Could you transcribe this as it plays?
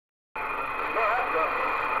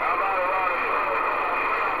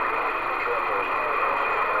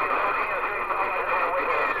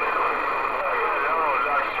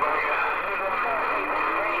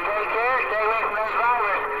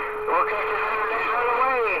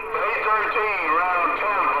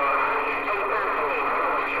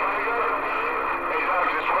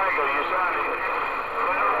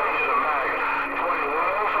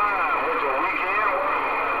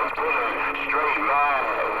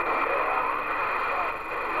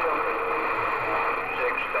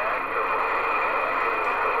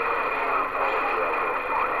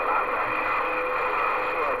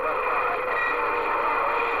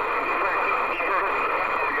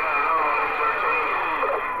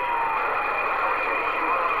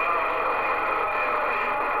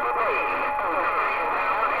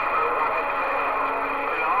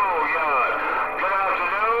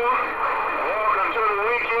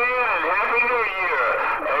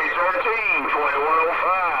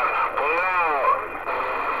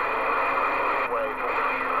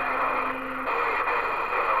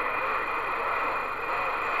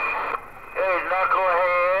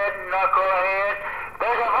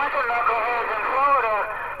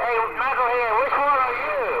knucklehead, which one are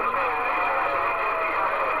you?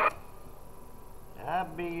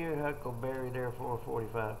 I'd be your Huckleberry there,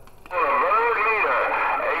 445. Bird leader,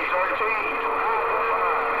 A13.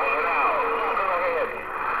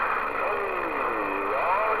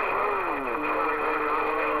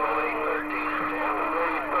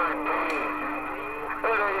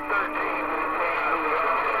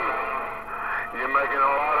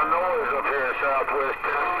 Southwest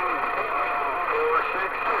Tennessee,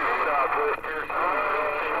 460, Southwest Tennessee.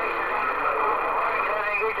 Can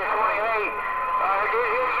I get you 28? Did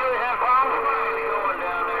you use that Palm Springs going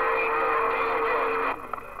down there, 813?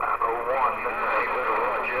 501, hey, better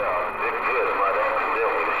watch out. If it is, might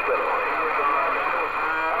accidentally step on it.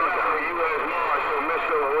 U.S. Marshal,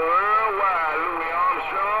 Mr. Worldwide, Louis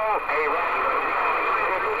Armstrong. Hey, right.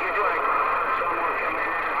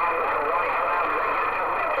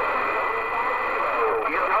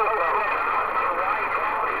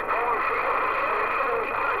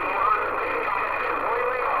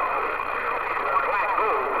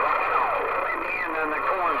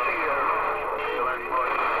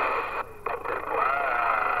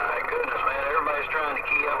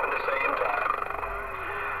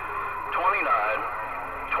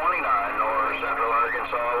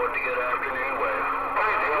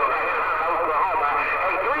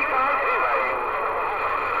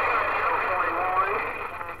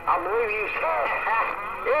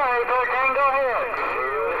 Yeah, 813, go ahead.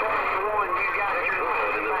 You got your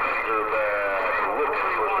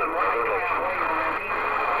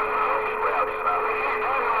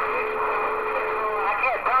I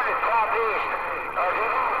can't turn it southeast.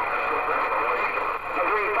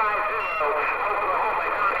 350.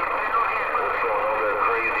 What's going on there,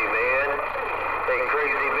 crazy man? Hey,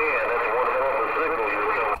 crazy man, that's one hell of a signal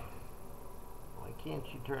you're doing. Why can't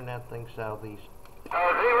you turn that thing southeast?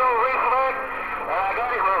 Zero reflex. I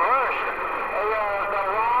got it reversed. The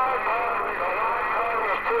wide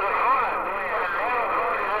is to the front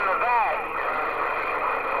and the back.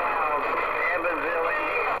 Evansville,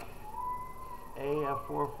 Indiana.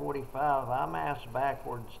 445, I'm ass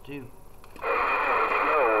backwards too. Snow,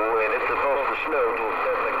 and it's supposed to snow till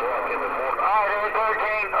 7 o'clock in the morning. All right,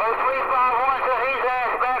 813. 0351 said he's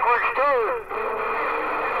ass backwards too.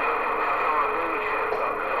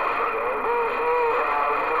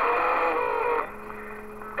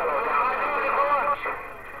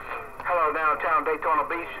 Downtown Daytona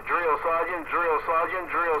Beach, drill sergeant.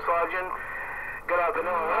 Good afternoon.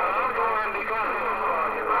 I'm going because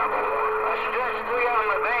I stretched 3 on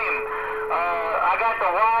the beam. I got the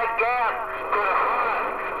wide gap to the front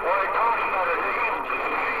where it talks about it.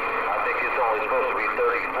 I think it's only supposed to be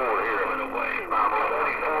 34 here in a way.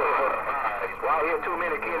 34. Well, I hear too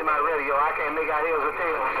many kids in my radio. I can't make out heels or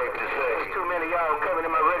tails. Safe to say. There's too many y'all coming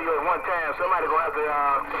in my radio at one time. Somebody gonna have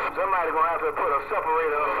to put a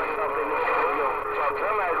separator up in this radio.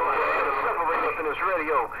 Somebody gonna have to put a separator up in this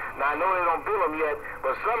radio. Now I know they don't build them yet,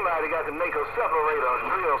 but somebody got to make a separator, a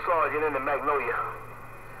drill sergeant in the Magnolia.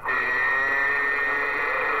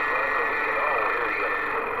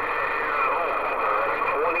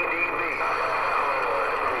 20 dB.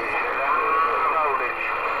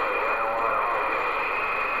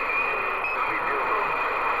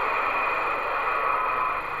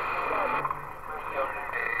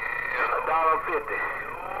 $1.50.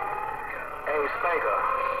 Hey, Spanker,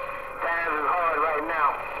 times is hard right now.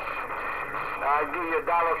 I'll give you $1.50.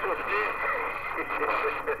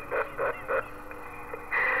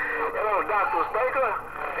 Hello, Dr. Spanker.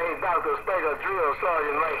 Hey, Dr. Spanker, drill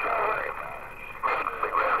sergeant right there.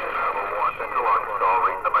 Big round number 1, Central Arkansas,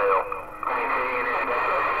 read the mail.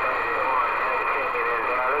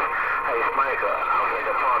 Hey, Spanker, I'll get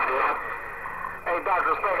the pump here. Hey,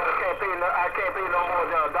 Dr. Spanker, I can't pay no more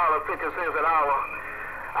than $1.50 an hour.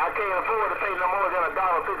 I can't afford to pay no more than $1.50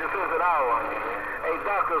 an hour. Hey,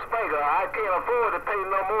 Dr. Spanker, I can't afford to pay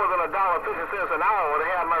no more than $1.50 an hour to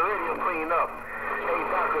have my radio cleaned up. Hey,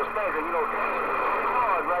 Dr. Spanker, you know, it's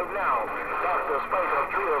hard right now. Dr. Spanker,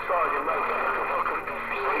 drill sergeant right there.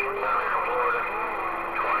 Florida,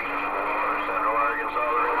 24, Central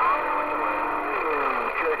Arkansas.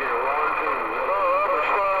 Chicken, 1, 2.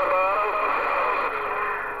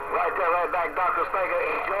 Right there, right back, Dr. Spanker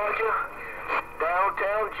in Georgia.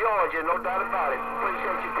 Downtown Georgia, no doubt about it.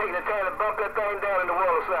 Appreciate you taking the time to bump that thing down in the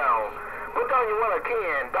World of Sound. Put down your winner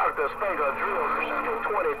can, Dr. Spanker, drill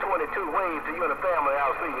 2022. Wave to you and the family.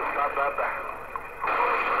 I'll see you. Bye.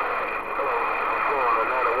 Hello, Florida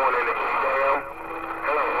 91 in the down.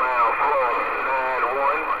 Hello, round Florida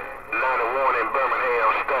 91 in Birmingham,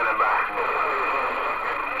 standing by.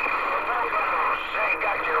 Say,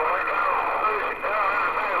 got your window.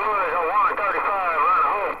 135, run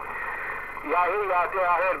home. out there.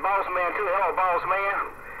 I heard Boss Man too. Hello, Boss Man.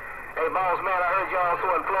 Hey, Boss Man, I heard y'all also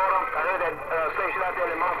in Florida. I heard that station out there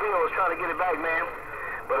in Mobile was trying to get it back, man.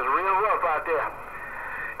 But it's real rough out there.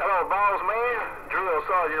 Hello, Boss Man. Drill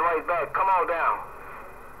Sergeant right back. Come on down.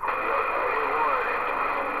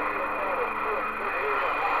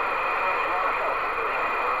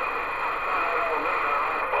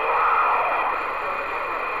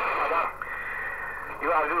 You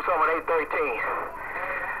got to do something with 813.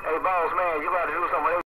 Hey, Boss Man, you got to do something with